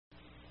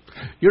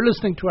You're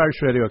listening to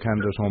Irish Radio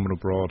Canada at Home and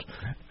Abroad,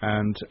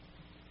 and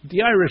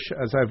the Irish,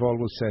 as I've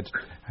always said,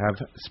 have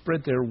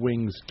spread their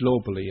wings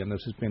globally, and it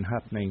has been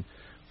happening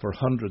for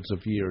hundreds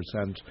of years,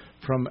 and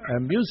from a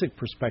music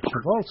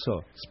perspective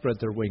also spread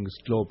their wings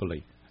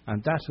globally,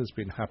 and that has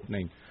been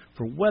happening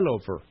for well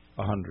over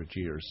 100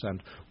 years.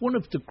 And one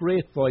of the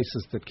great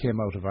voices that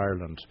came out of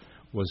Ireland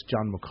was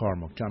John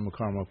McCormack. John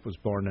McCormack was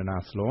born in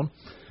Athlone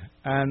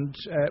and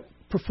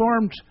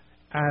performed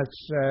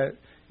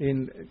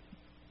in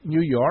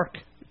New York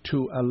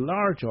to a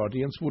large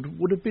audience,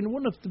 would have been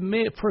one of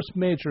the first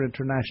major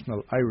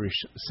international Irish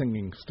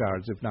singing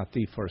stars, if not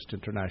the first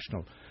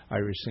international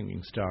Irish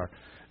singing star.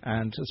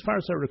 And as far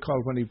as I recall,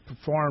 when he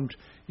performed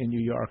in New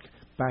York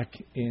back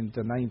in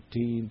the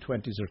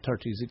 1920s or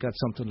 30s, he got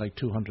something like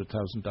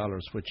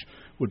 $200,000, which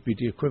would be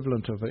the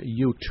equivalent of a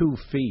U2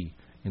 fee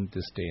in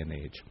this day and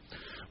age.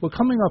 Well,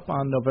 coming up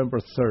on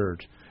November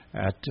 3rd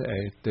at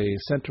the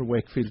Centre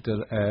Wakefield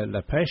de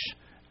la Pêche,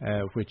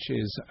 which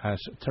is at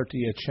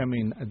 38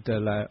 Chemin de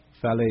la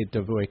Vallée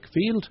de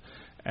Wakefield,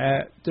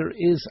 there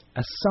is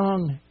a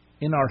song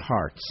in our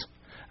hearts,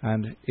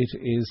 and it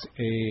is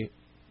a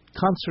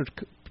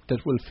concert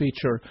that will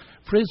feature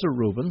Fraser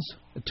Rubens,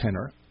 a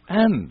tenor,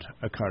 and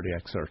a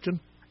cardiac surgeon,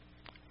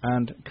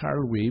 and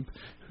Carl Wiebe,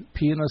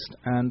 pianist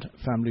and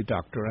family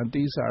doctor, and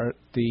these are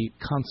the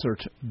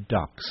concert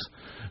docs.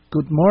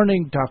 Good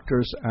morning,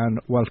 doctors, and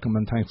welcome,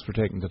 and thanks for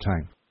taking the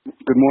time.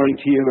 Good morning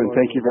to you, and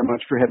thank you very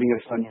much for having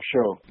us on your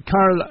show.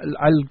 Carl,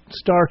 I'll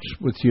start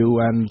with you,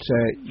 and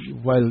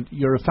while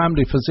you're a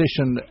family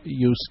physician,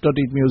 you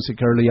studied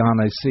music early on,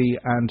 I see,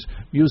 and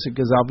music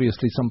is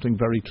obviously something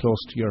very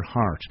close to your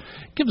heart.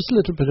 Give us a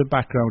little bit of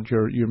background,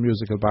 your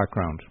musical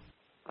background.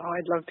 Oh,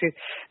 I'd love to.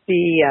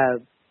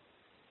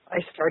 I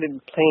started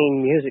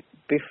playing music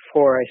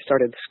before I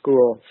started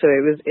school, so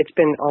it's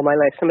been all my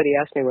life. Somebody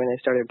asked me when I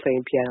started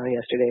playing piano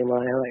yesterday, and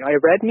I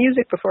read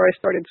music before I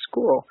started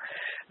school,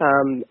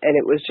 and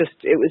it was just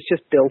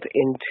built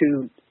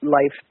into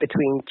life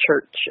between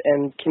church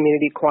and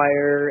community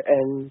choir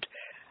and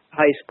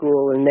high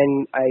school, and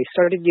then I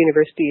started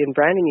university in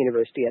Brandon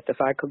University at the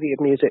Faculty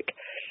of Music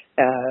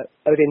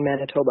out in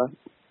Manitoba,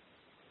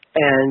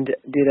 and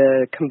did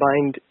a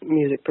combined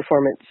music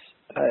performance.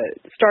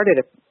 Started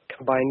a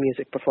combined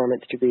music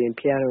performance degree in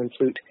piano and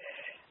flute,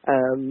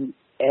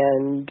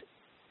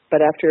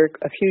 but after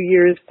a few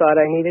years thought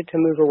I needed to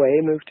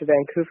moved to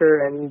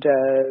Vancouver, and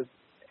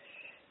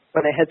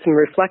when I had some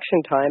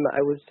reflection time,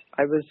 I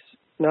was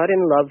not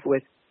in love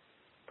with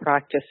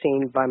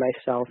practicing by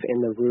myself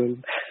in the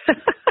room.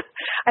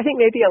 I think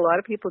maybe a lot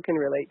of people can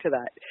relate to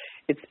that.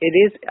 It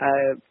is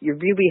you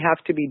really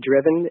have to be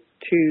driven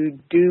to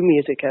do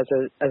music as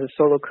a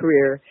solo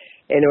career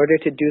in order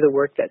to do the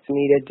work that's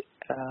needed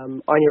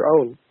on your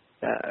own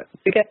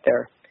to get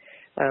there.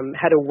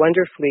 Had a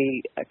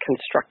wonderfully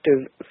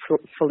constructive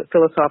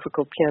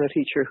philosophical piano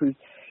teacher who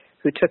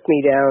took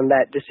me down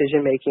that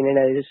decision making, and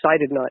I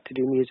decided not to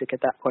do music at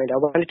that point. I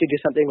wanted to do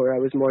something where I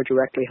was more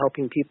directly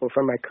helping people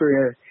for my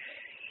career,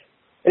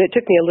 and it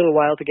took me a little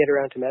while to get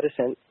around to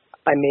medicine.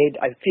 I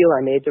feel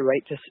I made the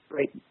right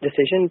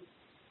decision,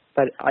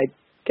 but I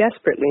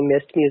desperately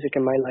missed music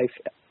in my life.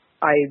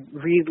 I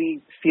really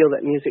feel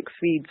that music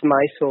feeds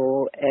my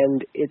soul,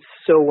 and it's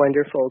so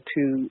wonderful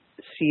to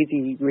see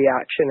the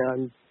reaction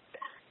on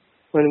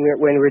when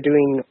we're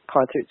doing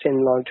concerts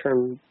in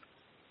long-term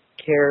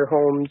care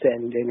homes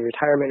and in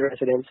retirement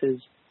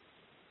residences,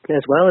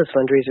 as well as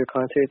fundraiser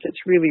concerts.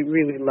 It's really,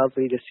 really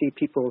lovely to see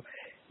people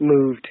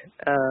moved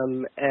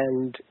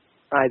and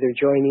either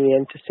joining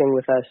in to sing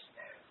with us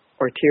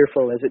or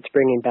tearful as it's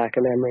bringing back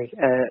a memory.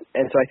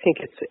 And so I think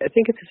it's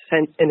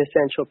an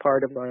essential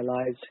part of our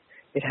lives.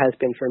 It has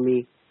been for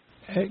me.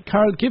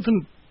 Carl,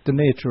 given the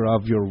nature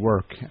of your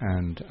work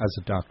and as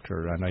a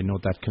doctor, and I know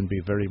that can be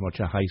very much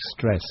a high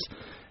stress,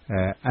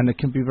 and it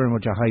can be very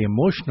much a high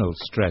emotional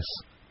stress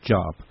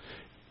job,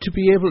 to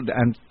be able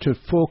to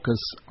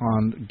focus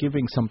on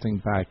giving something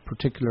back,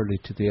 particularly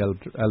to the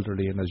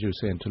elderly and, as you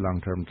say, into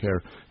long-term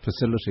care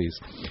facilities,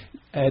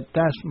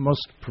 that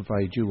must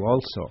provide you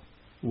also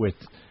with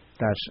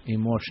that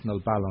emotional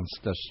balance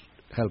that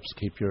helps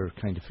keep your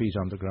kind of feet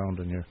on the ground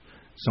and your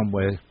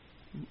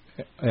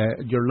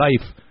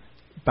life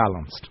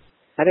balanced.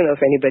 I don't know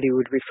if anybody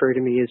would refer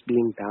to me as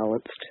being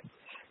balanced,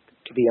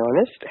 to be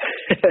honest.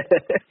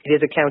 It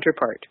is a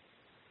counterpart.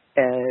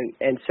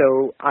 And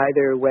so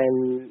either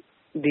when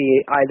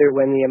the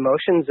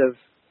emotions of,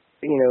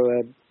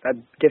 a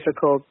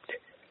difficult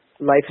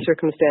life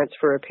circumstance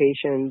for a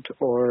patient,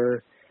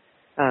 or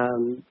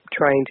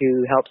trying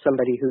to help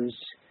somebody who's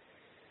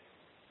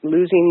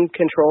losing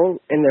control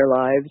in their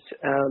lives,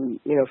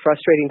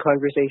 frustrating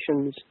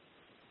conversations,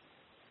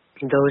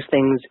 those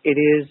things,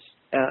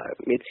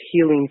 it's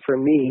healing for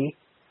me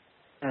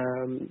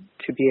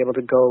to be able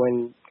to go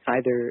and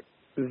either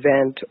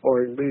vent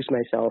or lose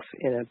myself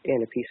in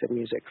a piece of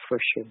music, for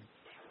sure.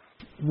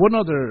 One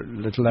other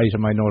little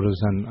item I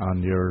noticed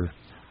on your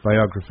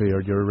biography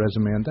or your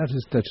resume, and that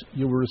is that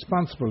you were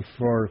responsible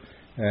for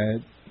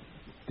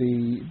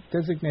the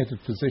designated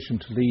physician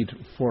to lead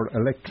for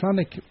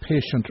electronic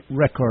patient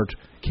record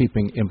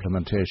keeping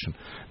implementation.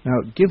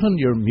 Now, given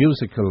your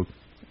musical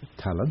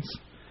talents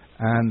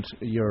and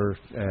your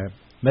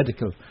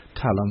medical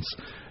talents,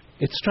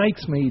 it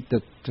strikes me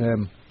that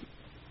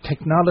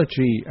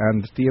technology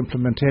and the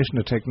implementation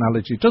of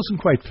technology doesn't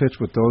quite fit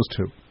with those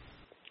two.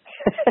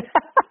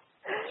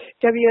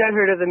 Have you not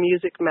heard of the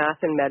music,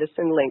 math, and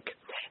medicine link?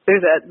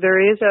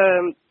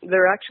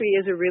 There actually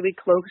is a really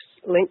close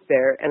link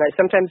there, and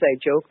sometimes I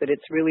joke that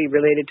it's really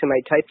related to my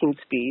typing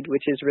speed,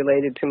 which is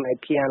related to my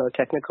piano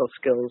technical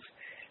skills.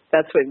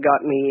 That's what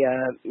got me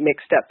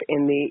mixed up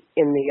in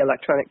the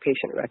electronic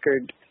patient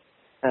record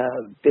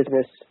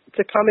business. It's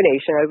a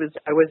combination.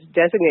 I was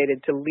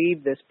designated to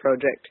lead this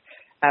project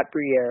at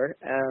Bruyere,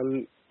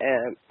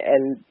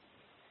 and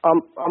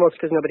almost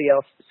because nobody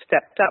else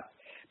stepped up.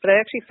 But I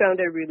actually found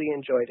I really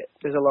enjoyed it.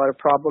 There's a lot of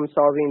problem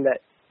solving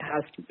that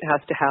has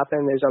to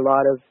happen. There's a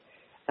lot of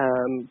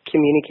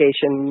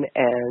communication,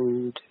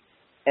 and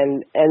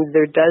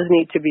there does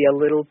need to be a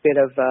little bit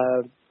of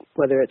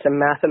whether it's a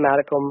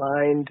mathematical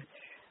mind.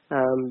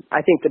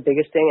 I think the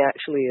biggest thing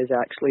is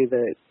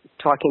the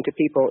talking to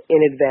people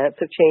in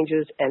advance of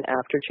changes and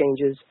after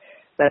changes.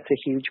 That's a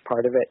huge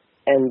part of it.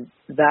 And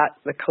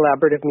the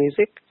collaborative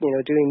music,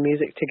 doing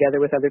music together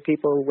with other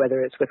people,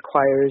 whether it's with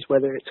choirs,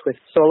 whether it's with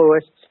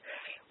soloists,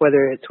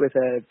 whether it's with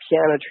a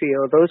piano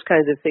trio, those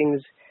kinds of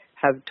things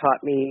have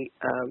taught me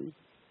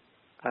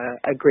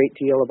a great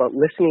deal about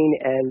listening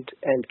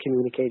and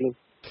communicating.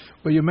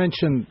 Well, you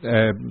mentioned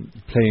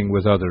playing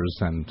with others,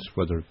 and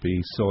whether it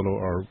be solo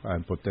or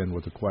but then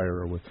with a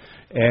choir or with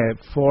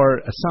for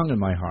A Song in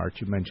My Heart.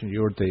 You mentioned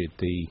you're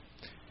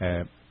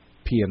the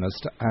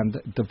pianist and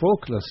the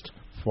vocalist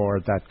for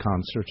that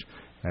concert.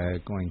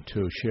 Going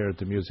to share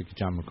the music of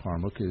John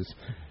McCormack is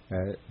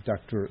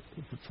Dr.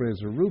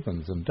 Fraser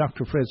Rubens, and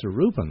Dr. Fraser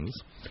Rubens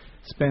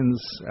spends,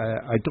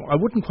 I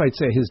wouldn't quite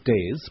say his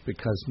days,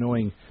 because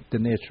knowing the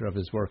nature of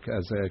his work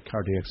as a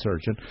cardiac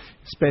surgeon,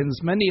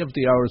 spends many of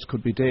the hours,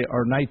 could be day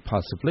or night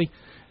possibly,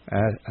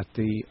 at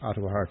the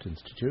Ottawa Heart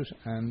Institute,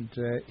 and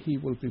he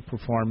will be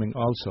performing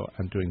also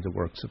and doing the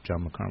works of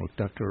John McCormack.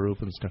 Dr.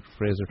 Rubens, Dr.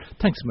 Fraser,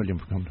 thanks a million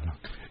for coming along.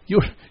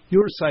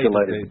 Your side of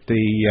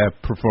the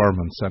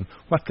performance, and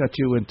what got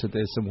you into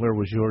this, and where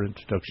was your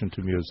introduction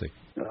to music?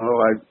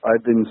 Oh,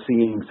 I've been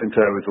singing since I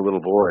was a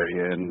little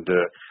boy, and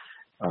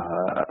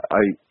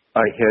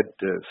I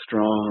had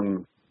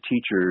strong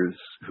teachers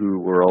who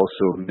were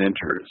also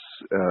mentors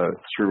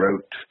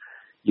throughout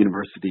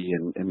university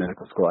and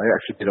medical school. I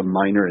actually did a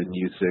minor in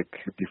music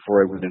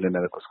before I went into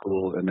medical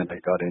school, and then I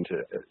got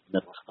into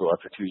medical school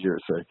after 2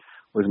 years, so I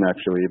wasn't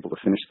actually able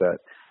to finish that.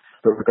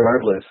 But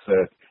regardless,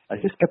 I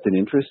just kept an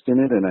interest in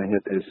it, and I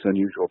had this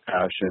unusual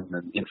passion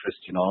and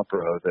interest in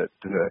opera that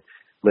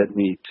led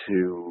me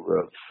to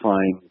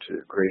find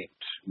great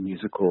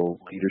musical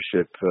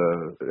leadership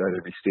at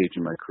every stage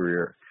in my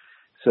career.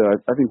 So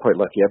I've been quite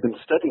lucky. I've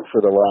been studying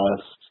for the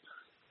last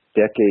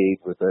decade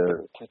with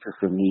a teacher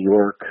from New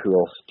York who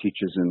also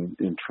teaches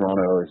in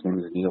Toronto. His name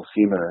is Neil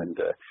Seema, and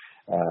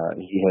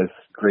he has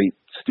great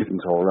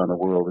students all around the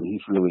world, and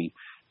he's really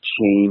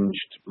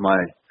changed my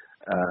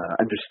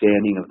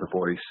understanding of the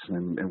voice,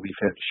 and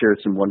we've shared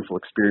some wonderful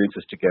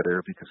experiences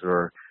together because of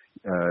our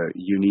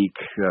unique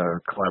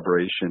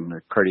collaboration,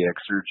 a cardiac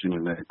surgeon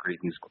and a great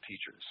musical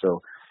teacher.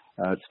 So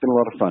it's been a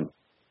lot of fun.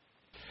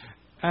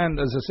 And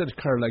as I said,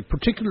 Carl,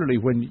 particularly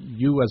when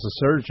you as a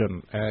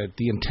surgeon,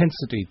 the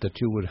intensity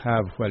that you would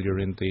have while you're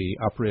in the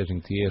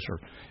operating theatre,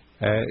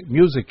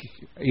 music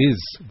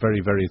is very,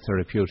 very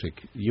therapeutic.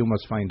 You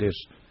must find it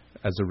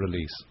as a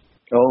release.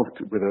 Oh,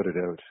 without a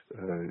doubt.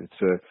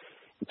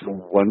 It's a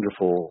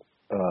wonderful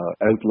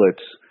outlet.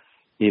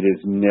 It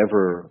is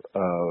never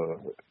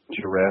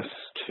duress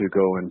to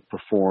go and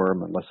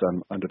perform unless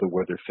I'm under the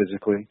weather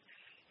physically.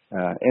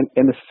 And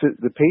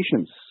the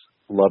patients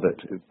love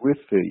it. With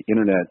the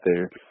internet,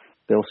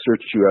 they'll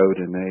search you out,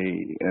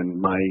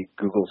 and my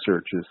Google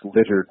search is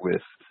littered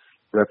with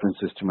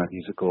references to my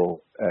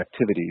musical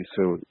activities.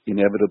 So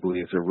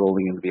inevitably, as they're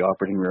rolling into the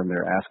operating room,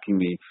 they're asking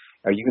me,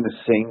 "Are you going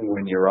to sing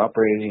when you're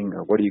operating,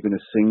 or what are you going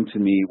to sing to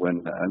me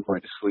when I'm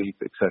going to sleep,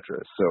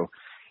 etc." So,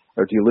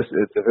 or do you listen?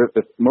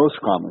 The most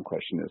common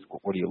question is,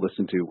 "What do you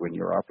listen to when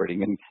you're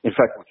operating?" And in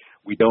fact,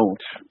 we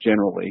don't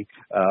generally,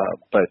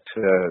 but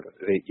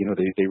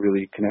they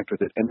really connect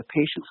with it, and the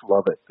patients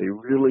love it. They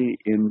really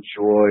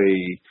enjoy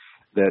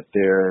that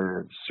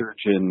their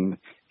surgeon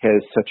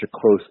has such a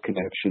close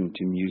connection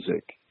to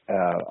music.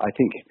 I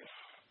think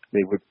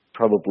they would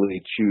probably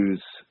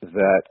choose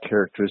that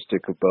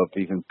characteristic above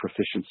even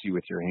proficiency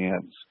with your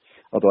hands.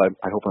 Although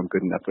I hope I'm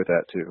good enough with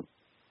that too.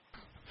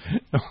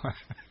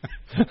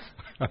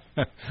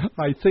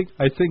 I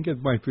think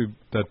it might be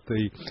that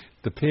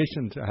the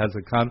patient has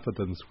a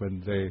confidence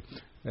when they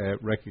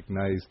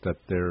recognize that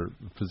their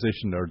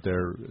physician or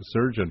their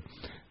surgeon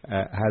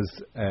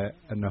has a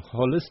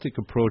holistic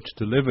approach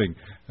to living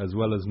as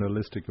well as an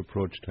holistic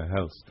approach to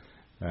health,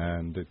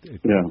 and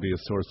it can be a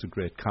source of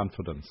great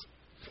confidence.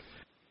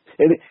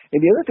 And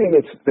the other thing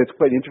that's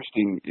quite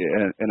interesting,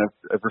 and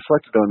I've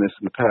reflected on this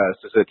in the past,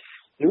 is that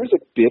there was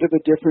a bit of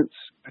a difference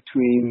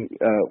between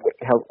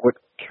what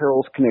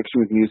Carol's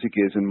connection with music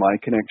is and my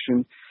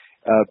connection,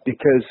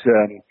 because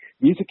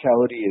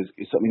musicality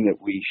is something that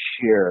we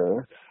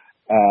share.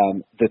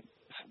 That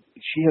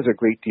she has a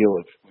great deal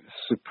of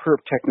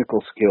superb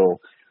technical skill.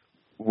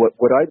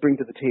 What I bring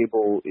to the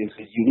table is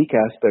a unique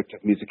aspect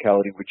of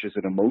musicality, which is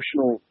an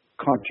emotional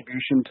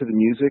contribution to the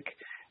music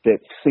that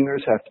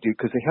singers have to do,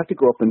 because they have to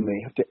go up and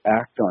they have to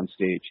act on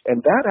stage.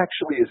 And that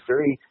actually is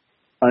very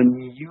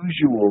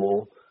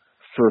unusual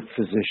for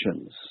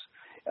physicians,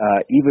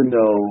 even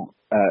though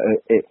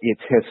it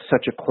has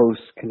such a close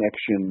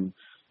connection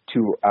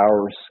to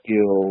our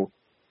skill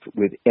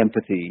with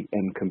empathy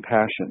and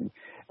compassion.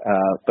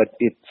 But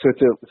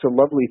it's a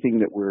lovely thing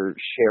that we're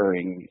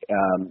sharing.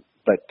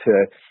 But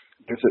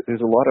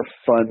there's a lot of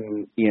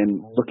fun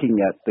in looking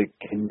at the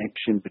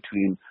connection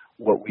between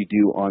what we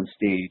do on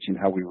stage and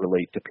how we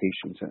relate to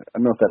patients. I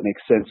don't know if that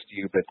makes sense to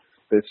you, but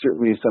it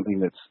certainly is something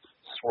that's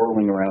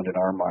swirling around in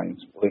our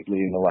minds lately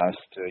in the last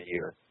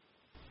year.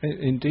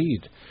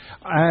 Indeed.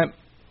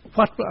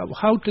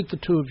 How did the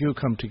two of you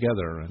come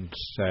together? And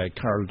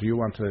Carol, do you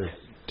want to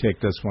take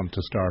this one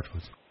to start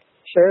with?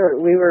 Sure.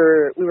 We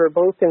were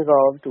both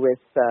involved with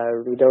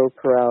Rideau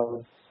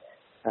Perel's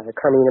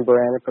Carmina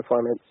Burana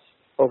performance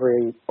over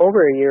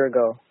a year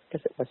ago. I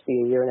guess it must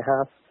be a year and a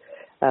half.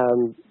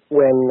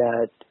 When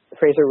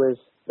Fraser was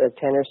the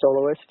tenor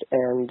soloist,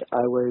 and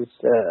I was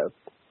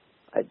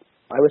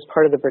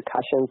part of the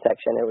percussion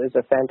section. It was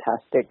a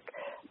fantastic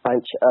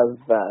bunch of.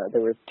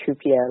 There were two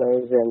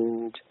pianos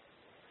and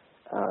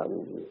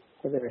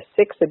there were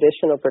 6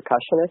 additional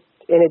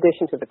percussionists in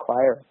addition to the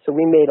choir. So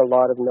we made a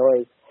lot of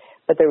noise,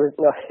 but there was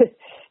no.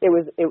 It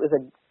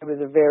was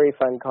a very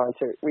fun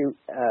concert. We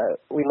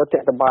looked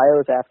at the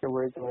bios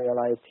afterwards and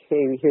realized,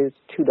 hey, here's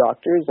 2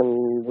 doctors,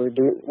 and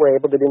we're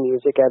able to do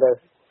music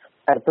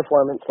at a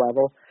performance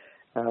level.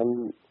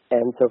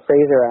 And so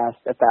Fraser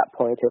asked at that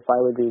point if I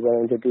would be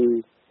willing to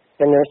do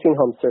the nursing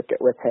home circuit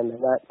with him,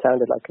 and that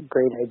sounded like a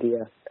great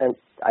idea, and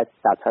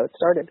that's how it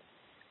started.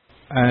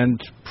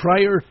 And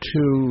prior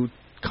to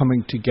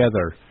coming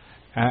together,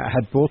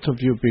 had both of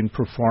you been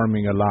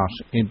performing a lot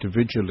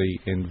individually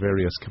in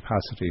various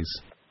capacities?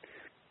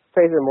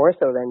 Fraser more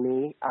so than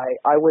me.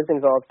 I was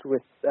involved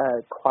with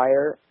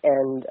choir,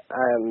 and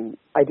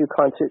I do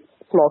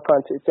small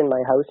concerts in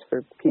my house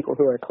for people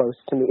who are close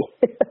to me.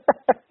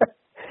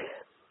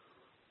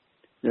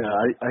 Yeah,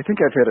 I think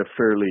I've had a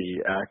fairly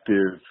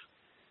active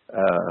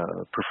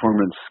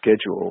performance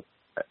schedule,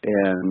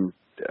 and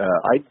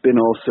I've been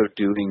also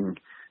doing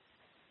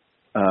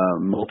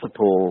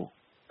multiple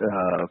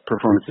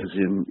performances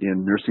in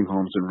nursing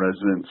homes and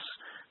residence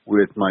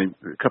with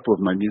a couple of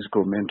my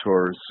musical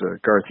mentors,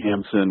 Garth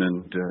Hampson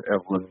and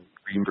Evelyn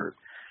Greenberg.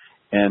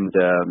 And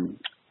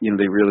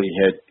they really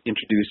had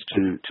introduced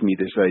to me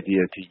this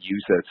idea to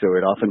use that. So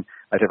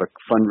I'd have a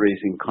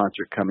fundraising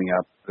concert coming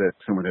up that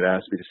someone had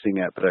asked me to sing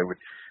at, but I would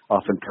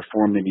often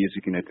perform the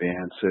music in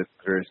advance at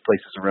various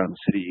places around the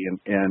city.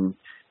 And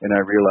I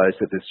realized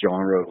that this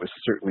genre was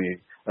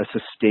certainly a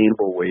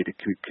sustainable way to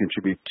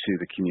contribute to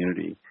the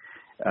community.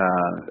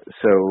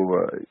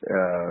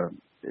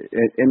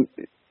 And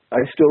I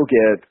still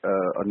get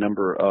a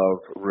number of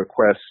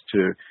requests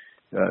to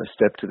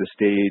step to the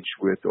stage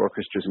with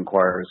orchestras and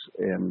choirs,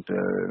 and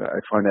I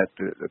find that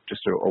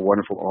just a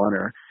wonderful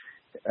honor,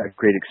 a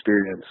great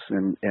experience,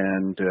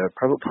 and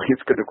probably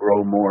it's going to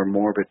grow more and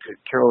more. But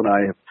Carol and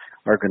I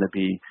are going to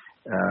be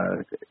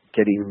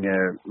getting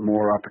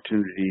more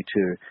opportunity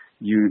to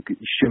use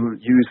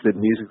the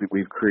music that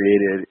we've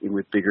created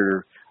with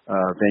bigger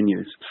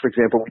venues. For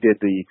example, we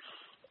did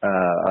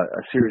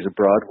a series of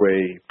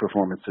Broadway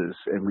performances,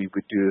 and we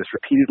would do this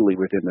repeatedly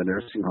within the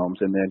nursing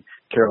homes. And then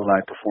Carol and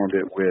I performed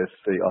it with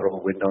the Ottawa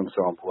Wind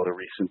Ensemble at a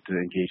recent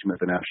engagement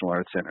at the National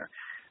Arts Center.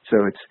 So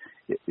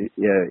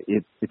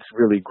it's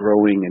really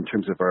growing in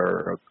terms of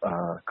our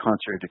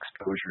concert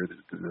exposure,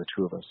 the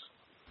two of us.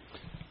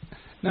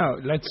 Now,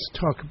 let's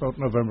talk about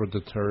November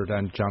the 3rd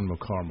and John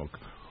McCormack.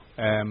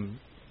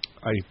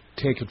 I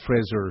take it,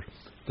 Fraser,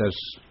 that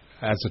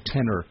as a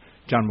tenor,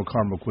 John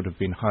McCormack would have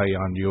been high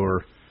on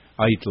your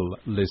idol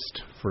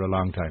list for a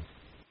long time.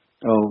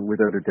 Oh,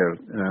 without a doubt.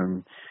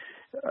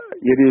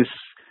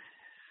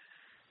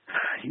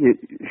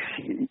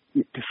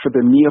 For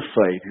the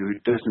neophyte who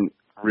doesn't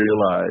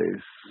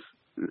realize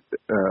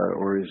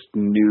or is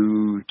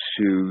new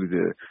to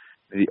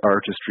the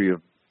artistry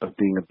of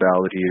being a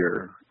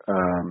balladeer,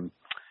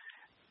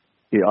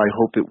 I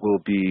hope it will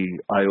be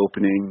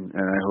eye-opening,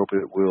 and I hope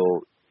it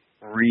will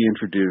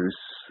reintroduce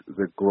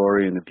the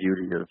glory and the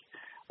beauty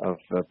of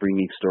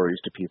bringing stories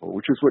to people,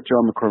 which is what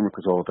John McCormack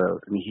was all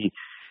about. I mean,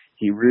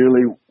 he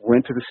really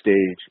went to the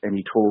stage and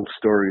he told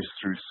stories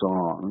through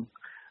song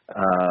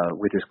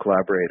with his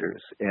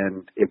collaborators,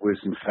 and it was,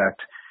 in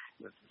fact,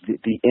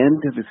 the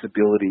end of his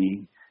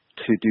ability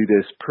to do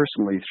this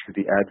personally through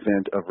the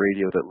advent of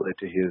radio that led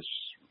to his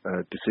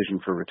decision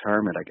for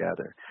retirement, I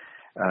gather.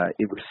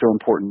 It was so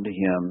important to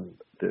him,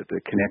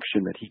 the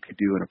connection that he could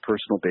do on a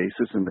personal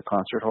basis in the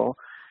concert hall,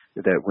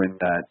 that when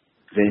that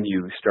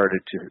venue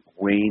started to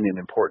wane in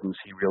importance,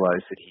 he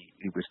realized that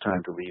it was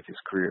time to leave his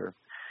career.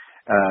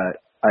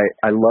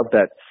 I love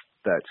that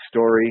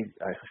story.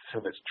 I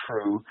assume it's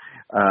true.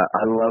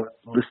 I love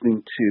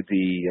listening to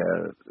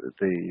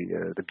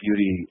the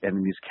beauty and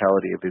the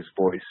musicality of his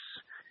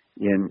voice.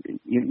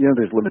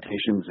 There's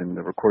limitations in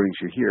the recordings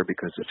you hear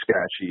because they're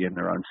scratchy and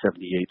they're on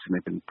 78s and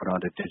they've been put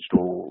onto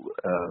digital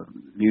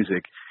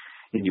music,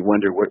 and you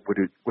wonder what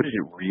did it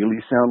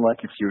really sound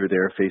like if you were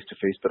there face to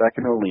face. But I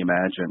can only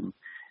imagine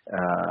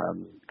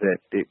that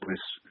it was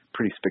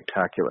pretty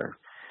spectacular.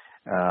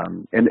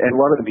 And a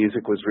lot of the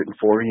music was written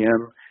for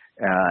him,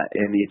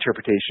 and the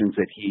interpretations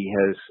that he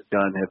has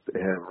done have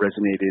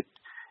resonated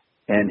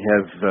and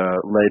have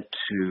led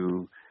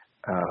to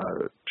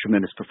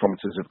tremendous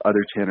performances of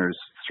other tenors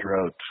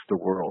throughout the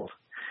world.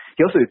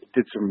 He also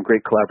did some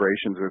great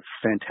collaborations with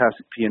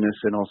fantastic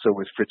pianists and also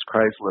with Fritz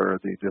Kreisler,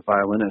 the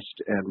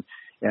violinist, and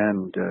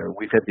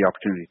we've had the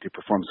opportunity to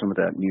perform some of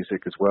that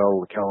music as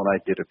well. Cal and I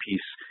did a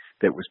piece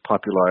that was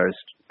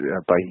popularized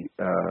by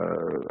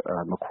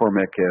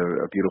McCormick,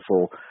 a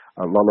beautiful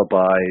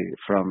lullaby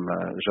from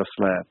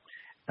Jocelyn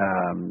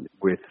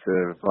with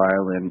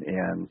violin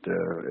and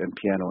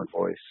piano and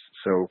voice.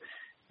 So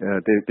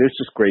there's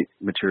just great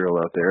material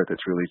out there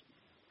that's really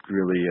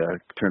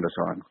turned us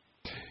on.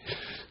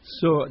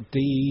 So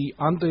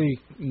on the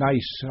night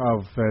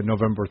of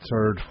November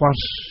 3rd, what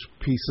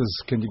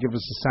pieces, can you give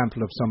us a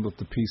sample of some of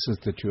the pieces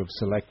that you have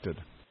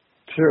selected?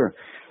 Sure.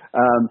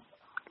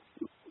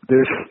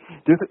 There's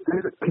a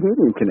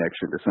Canadian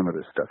connection to some of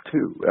this stuff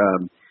too.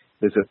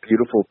 There's a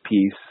beautiful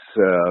piece.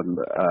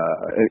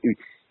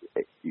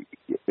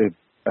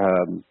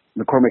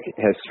 McCormick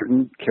has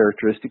certain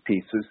characteristic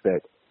pieces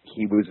that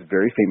he was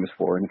very famous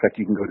for. In fact,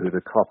 you can go to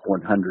the top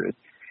 100,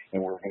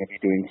 and we're going to be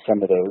doing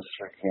some of those.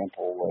 For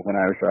example, When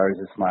Irish Eyes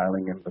Are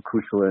Smiling and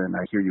Bakushla and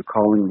I Hear You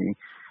Calling Me.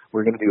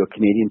 We're going to do a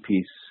Canadian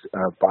piece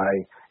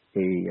by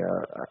a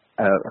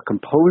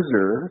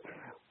composer.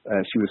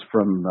 She was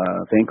from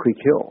Van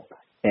Cleek Hill,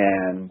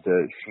 and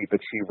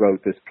she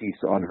wrote this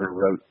piece on her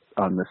route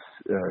on this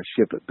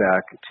ship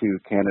back to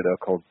Canada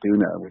called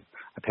Duna.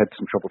 I've had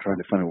some trouble trying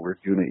to find out where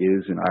Duna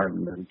is in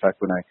Ireland. In fact,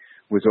 when I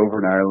was over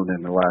in Ireland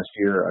in the last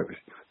year, I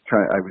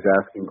was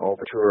asking all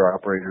the tour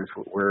operators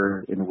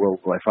where in the world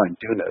will I find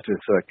Duna,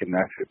 just so I can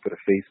actually put a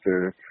face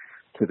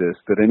to this.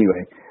 But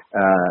anyway,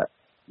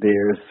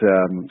 there's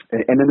and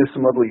then there's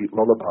some lovely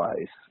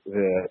lullabies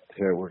that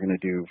we're going to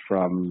do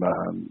from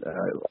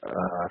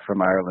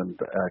Ireland,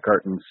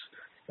 Garton's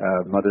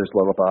Mother's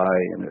Lullaby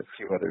and a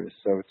few others.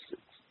 So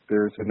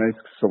there's a nice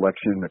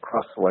selection, a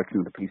cross selection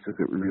of the pieces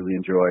that we really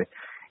enjoy.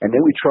 And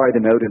then we try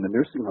them out in the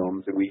nursing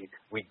homes, and we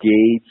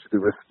gauge the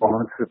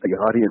response of the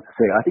audience and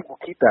say, I think we'll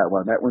keep that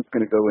one. That one's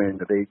going to go in.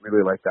 They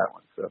really like that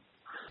one. So.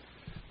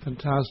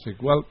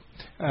 Fantastic. Well,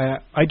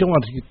 I don't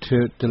want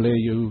to delay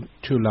you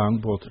too long,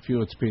 both of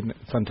you. It's been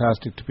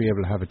fantastic to be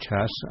able to have a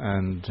chat,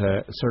 and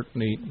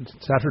certainly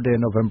Saturday,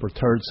 November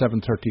 3rd,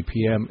 7:30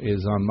 p.m.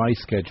 is on my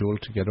schedule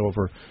to get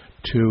over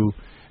to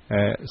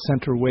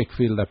Centre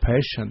Wakefield La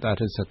Pêche, and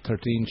that is at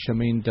 13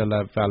 Chemin de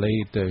la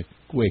Vallée de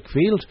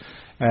Wakefield.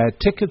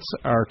 Tickets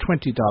are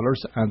 $20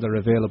 and they're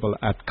available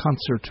at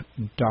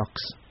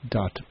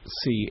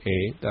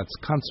concertdocs.ca. That's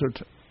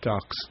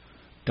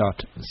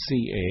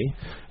concertdocs.ca.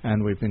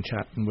 And we've been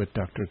chatting with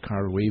Dr.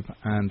 Carl Wiebe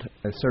and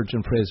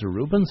Surgeon Fraser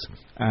Rubens,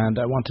 and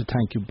I want to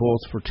thank you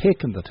both for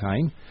taking the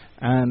time,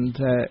 and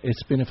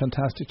it's been a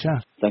fantastic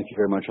chat. Thank you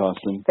very much,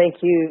 Austin.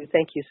 Thank you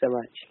so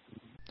much.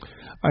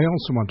 I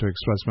also want to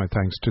express my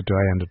thanks to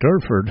Diana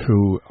Durford,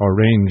 who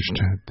arranged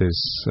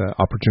this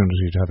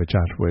opportunity to have a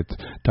chat with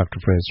Dr.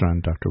 Fraser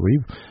and Dr.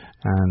 Wiebe.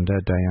 And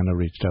Diana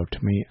reached out to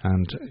me,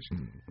 and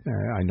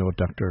I know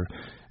Dr.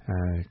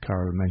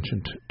 Carol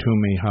mentioned to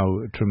me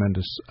how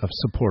tremendous of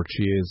support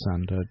she is,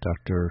 and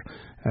Dr.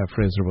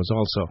 Fraser was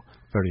also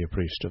very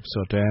appreciative.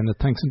 So Diana,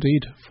 thanks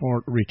indeed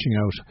for reaching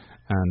out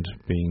and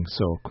being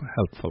so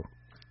helpful.